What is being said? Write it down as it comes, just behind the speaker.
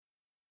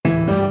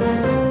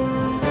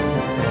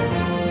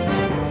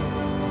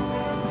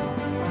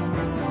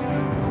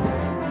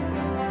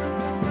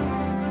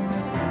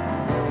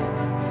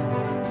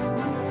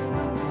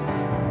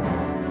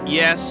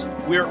Yes,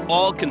 we're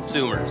all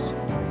consumers.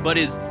 But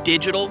is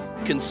digital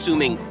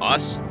consuming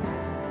us?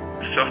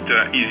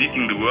 Software is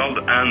eating the world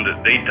and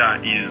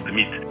data is the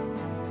meat.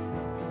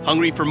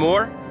 Hungry for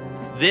more?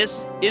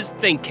 This is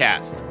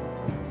ThinkCast.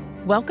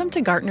 Welcome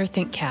to Gartner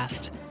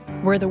ThinkCast,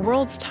 where the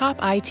world's top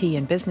IT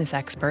and business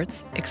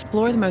experts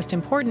explore the most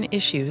important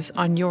issues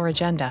on your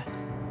agenda.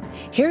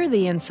 Here are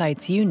the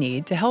insights you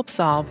need to help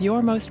solve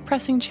your most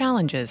pressing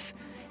challenges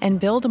and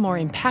build a more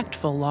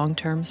impactful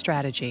long-term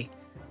strategy.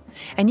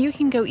 And you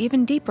can go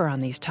even deeper on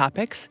these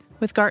topics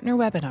with Gartner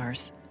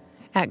webinars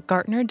at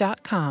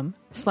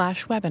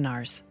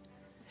gartner.com/webinars.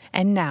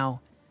 And now,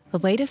 the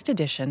latest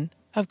edition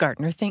of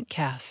Gartner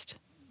ThinkCast.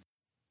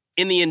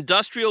 In the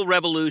Industrial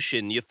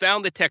Revolution, you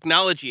found the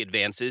technology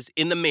advances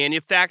in the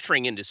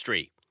manufacturing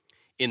industry.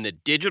 In the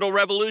digital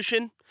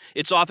revolution,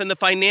 it's often the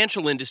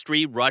financial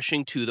industry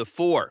rushing to the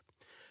fore.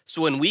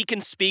 So when we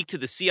can speak to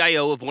the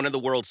CIO of one of the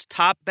world's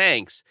top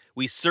banks,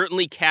 we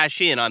certainly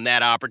cash in on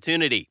that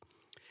opportunity.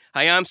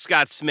 Hi, I'm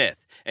Scott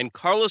Smith, and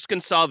Carlos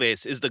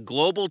Gonçalves is the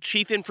Global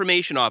Chief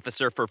Information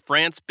Officer for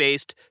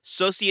France-based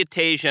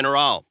Societe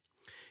Generale.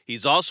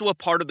 He's also a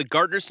part of the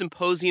Gartner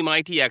Symposium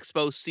IT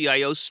Expo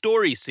CIO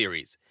Stories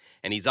series,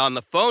 and he's on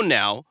the phone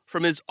now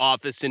from his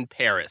office in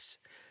Paris.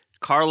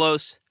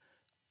 Carlos,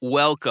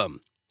 welcome.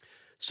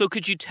 So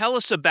could you tell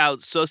us about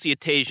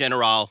Societe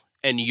Generale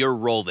and your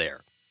role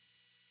there?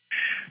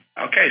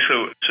 Okay,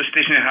 so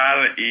Societe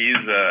Generale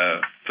is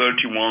a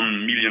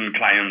 31 million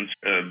clients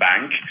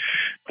bank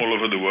all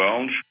over the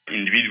world,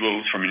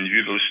 from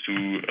individuals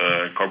to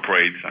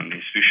corporates and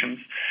institutions.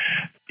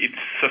 It's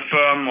a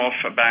firm of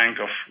a bank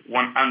of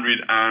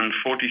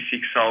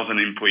 146,000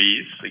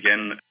 employees,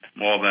 again,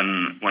 more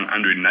than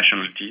 100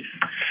 nationalities.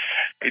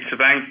 It's a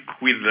bank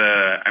with,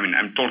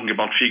 I'm talking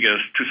about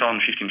figures,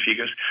 2015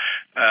 figures,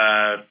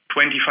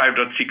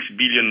 25.6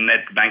 billion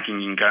net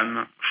banking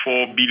income,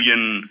 4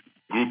 billion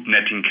group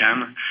net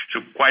income,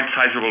 so quite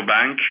sizable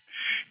bank.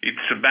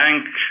 It's a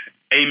bank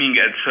aiming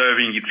at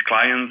serving its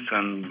clients,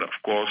 and of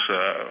course,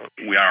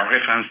 we are a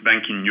reference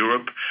bank in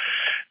Europe.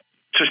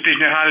 Societe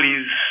Generale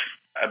is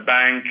a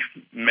bank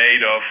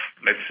made of,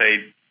 let's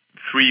say,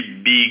 three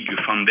big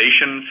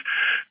foundations,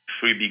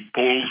 three big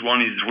poles.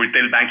 One is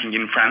retail banking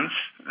in France,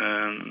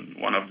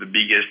 one of the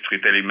biggest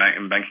retail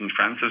banks in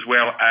France, as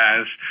well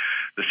as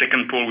the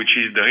second pole, which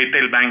is the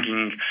retail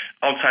banking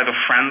outside of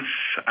France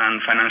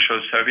and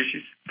financial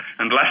services.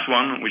 And the last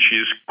one, which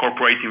is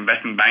corporate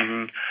investment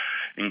banking,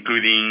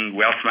 including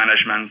wealth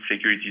management,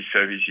 security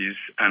services,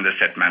 and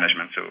asset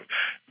management. So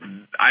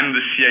I'm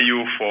the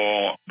CIO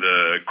for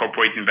the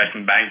corporate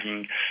investment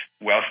banking,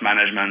 wealth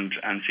management,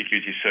 and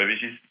security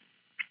services.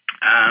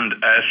 And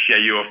as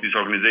CIO of this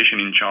organization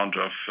in charge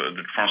of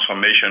the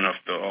transformation of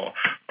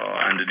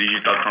and the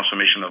digital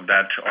transformation of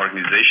that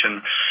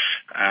organization.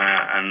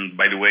 And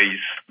by the way,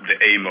 the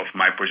aim of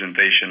my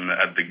presentation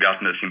at the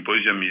Gartner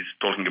Symposium is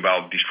talking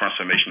about this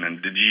transformation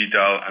and the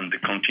digital and the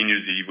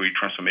continuous delivery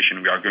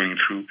transformation we are going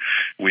through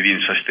within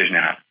Societe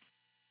Generale.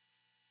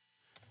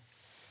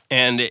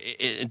 And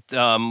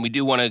we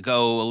do want to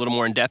go a little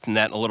more in depth in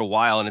that in a little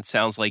while, and it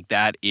sounds like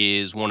that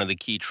is one of the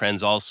key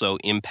trends also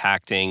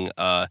impacting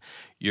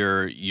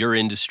your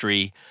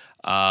industry.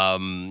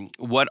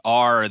 What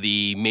are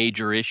the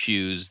major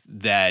issues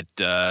that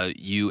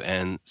you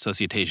and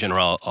Societe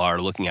Generale are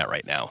looking at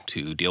right now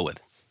to deal with?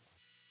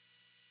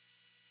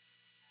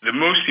 The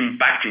most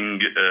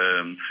impacting,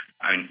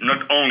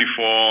 not only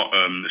for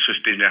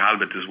Societe Generale,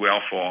 but as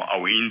well for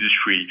our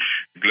industry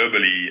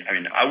globally,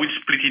 I would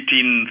split it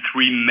in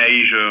three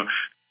major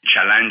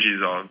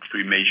challenges or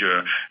three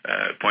major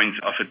points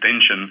of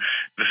attention.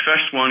 The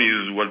first one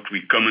is what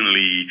we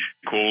commonly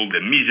call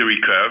the misery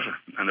curve,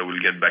 and I will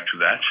get back to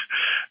that.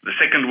 The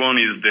second one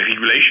is the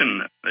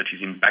regulation that is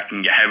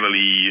impacting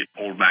heavily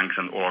all banks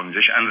and all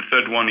organizations. And the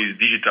third one is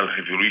digital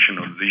revolution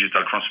or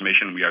digital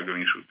transformation we are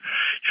going through.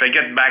 If I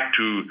get back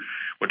to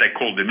what I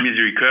call the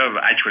misery curve,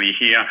 actually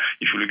here,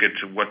 if you look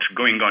at what's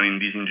going on in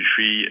this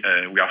industry,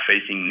 we are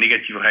facing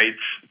negative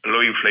rates,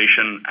 low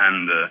inflation,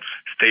 and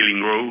scaling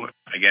growth.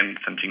 Again,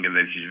 something that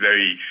is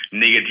very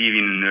negative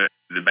in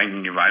the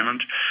banking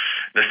environment.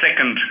 The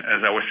second,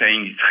 as I was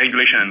saying, is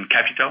regulation and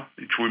capital.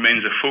 It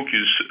remains a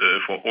focus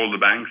for all the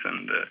banks,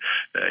 and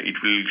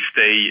it will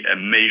stay a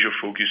major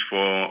focus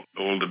for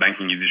all the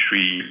banking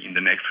industry in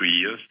the next 3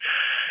 years.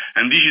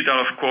 And digital,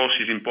 of course,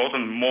 is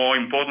important. More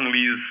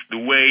importantly is the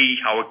way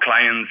our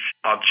clients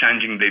are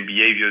changing their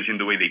behaviors in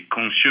the way they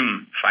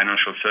consume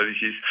financial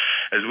services,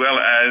 as well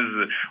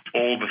as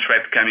all the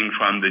threats coming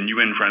from the new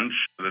entrants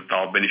that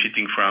are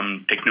benefiting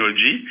from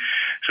technology.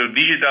 So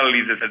digital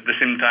is at the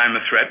same time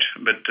a threat,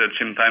 but at the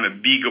same time a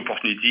big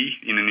opportunity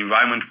in an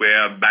environment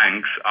where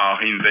banks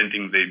are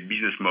reinventing their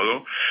business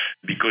model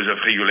because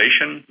of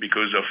regulation,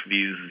 because of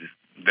these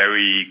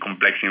very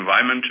complex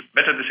environment,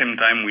 but at the same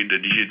time with the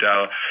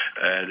digital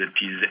that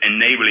is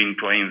enabling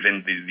to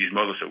reinvent these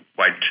models. So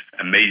quite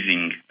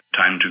amazing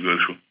time to go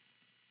through.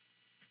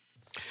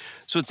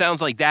 So it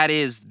sounds like that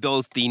is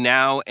both the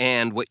now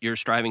and what you're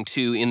striving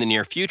to in the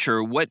near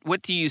future.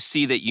 What do you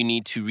see that you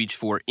need to reach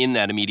for in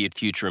that immediate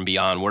future and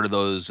beyond? What are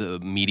those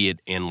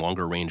immediate and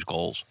longer range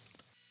goals?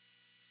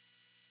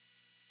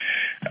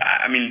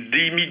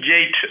 The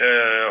immediate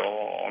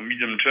or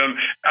medium term,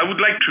 I would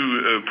like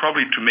to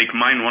probably to make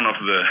mine one of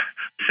the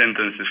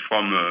sentences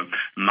from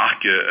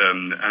Mark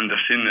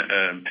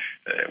Anderson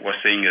was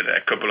saying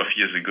a couple of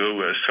years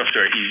ago,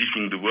 software is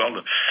eating the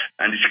world.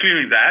 And it's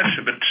clearly that,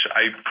 but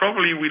I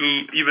probably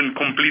will even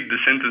complete the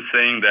sentence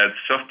saying that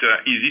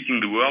software is eating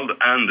the world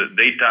and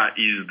data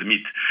is the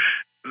meat.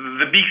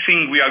 The big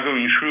thing we are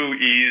going through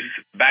is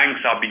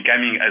banks are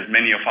becoming, as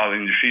many of our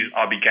industries,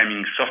 are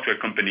becoming software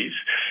companies.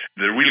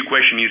 The real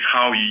question is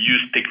how you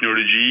use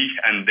technology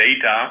and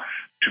data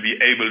to be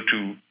able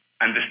to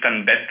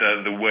understand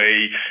better the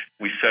way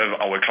we serve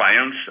our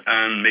clients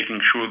and making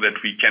sure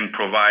that we can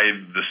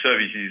provide the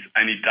services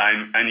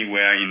anytime,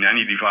 anywhere, in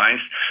any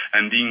device,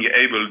 and being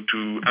able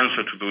to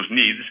answer to those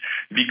needs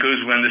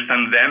because we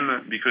understand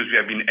them, because we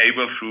have been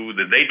able, through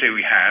the data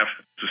we have,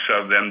 to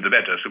serve them the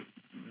better. So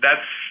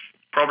that's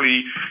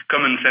probably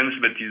common sense,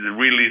 but is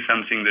really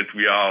something that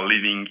we are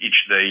living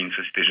each day in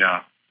Societe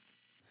Generale.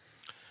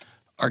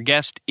 Our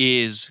guest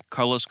is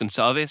Carlos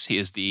Gonçalves. He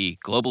is the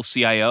global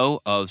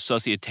CIO of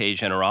Societe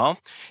Generale.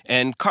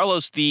 And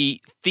Carlos, the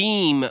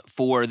theme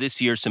for this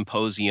year's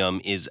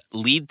symposium is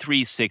Lead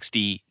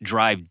 360,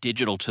 Drive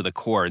Digital to the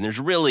Core. And there's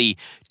really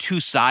two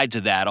sides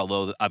of that,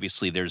 although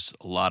obviously there's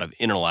a lot of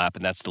interlap,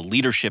 and that's the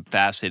leadership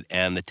facet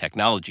and the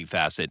technology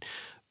facet,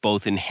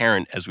 both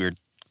inherent, as we were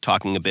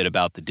talking a bit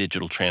about the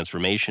digital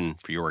transformation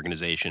for your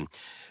organization.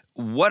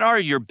 What are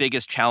your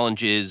biggest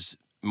challenges,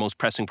 most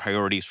pressing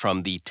priorities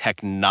from the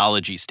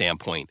technology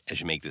standpoint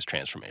as you make this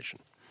transformation?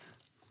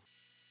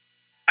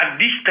 At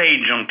this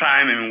stage on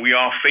time, we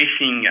are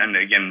facing, and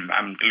again,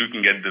 I'm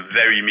looking at the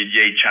very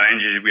immediate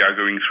challenges we are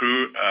going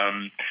through.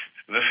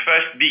 The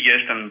first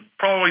biggest and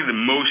probably the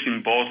most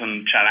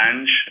important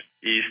challenge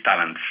is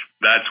talent.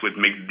 That's what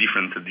makes the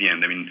difference at the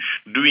end.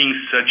 Doing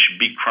such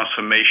big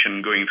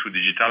transformation going through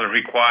digital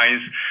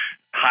requires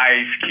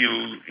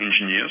high-skilled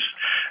engineers,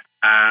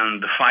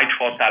 and the fight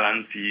for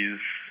talent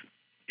is,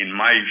 in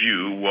my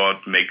view,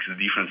 what makes the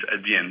difference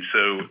at the end.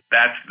 So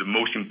that's the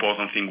most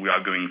important thing we are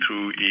going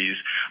through, is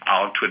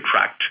how to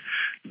attract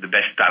the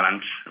best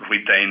talents,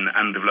 retain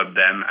and develop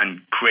them,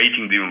 and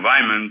creating the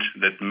environment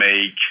that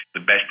make the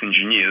best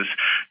engineers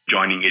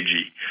joining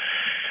AG.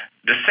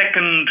 The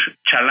second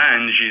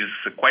challenge is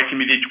a quite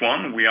immediate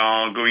one. We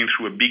are going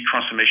through a big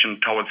transformation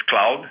towards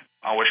cloud.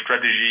 Our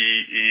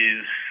strategy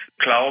is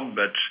cloud,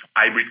 but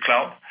hybrid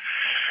cloud.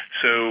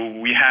 So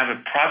we have a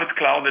private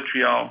cloud that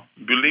we are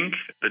building,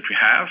 that we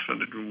have.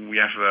 We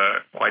have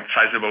a quite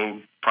sizable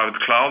private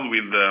cloud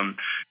with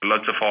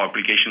lots of our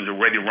applications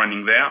already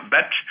running there.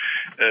 But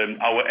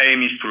our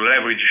aim is to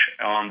leverage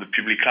on the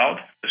public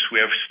cloud. So we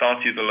have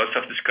started a lot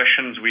of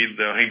discussions with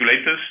the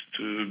regulators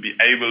to be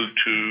able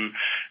to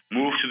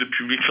move to the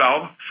public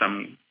cloud,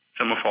 some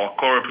of our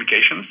core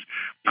applications.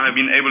 And I've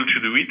been able to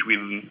do it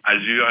with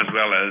Azure as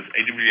well as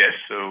AWS.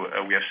 So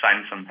we have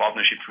signed some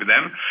partnerships with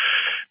them.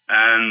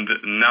 And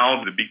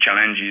now the big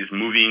challenge is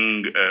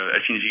moving a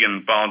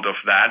significant part of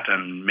that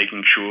and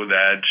making sure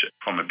that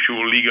from a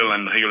pure legal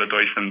and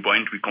regulatory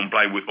standpoint, we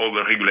comply with all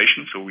the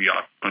regulations. So we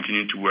are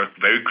continuing to work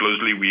very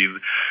closely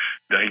with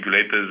the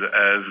regulators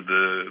as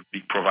the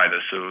big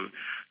provider. So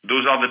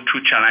those are the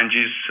two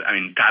challenges.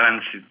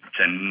 Talent, it's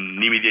an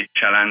immediate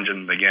challenge,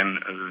 and again,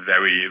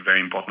 very, very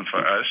important for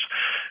us.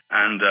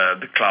 And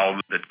the cloud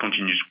that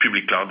continues,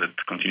 public cloud that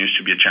continues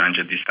to be a challenge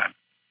at this time.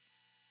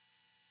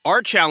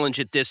 Our challenge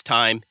at this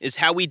time is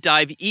how we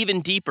dive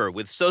even deeper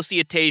with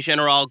Societe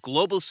Generale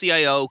Global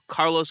CIO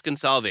Carlos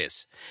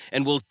Gonçalves.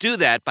 And we'll do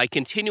that by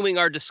continuing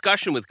our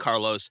discussion with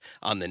Carlos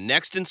on the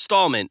next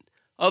installment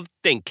of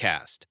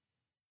ThinkCast.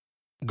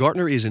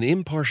 Gartner is an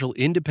impartial,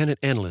 independent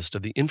analyst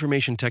of the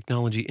information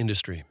technology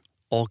industry.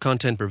 All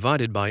content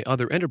provided by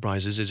other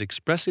enterprises is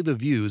expressly the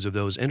views of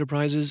those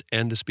enterprises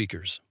and the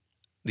speakers.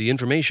 The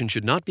information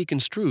should not be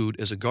construed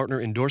as a Gartner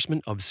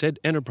endorsement of said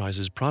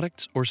enterprise's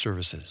products or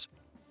services.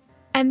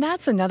 And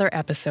that's another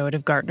episode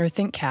of Gartner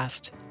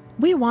ThinkCast.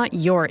 We want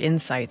your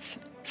insights,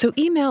 so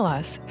email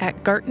us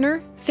at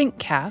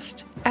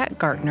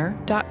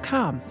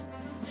gartnerthinkcast@gartner.com.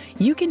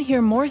 You can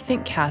hear more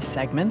ThinkCast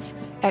segments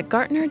at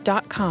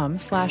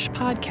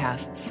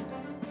gartner.com/podcasts.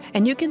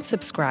 And you can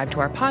subscribe to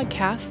our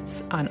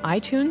podcasts on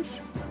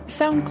iTunes,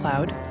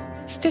 SoundCloud,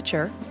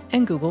 Stitcher,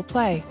 and Google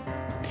Play.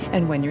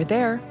 And when you're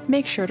there,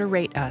 make sure to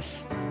rate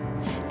us.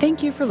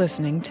 Thank you for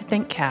listening to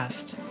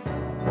ThinkCast.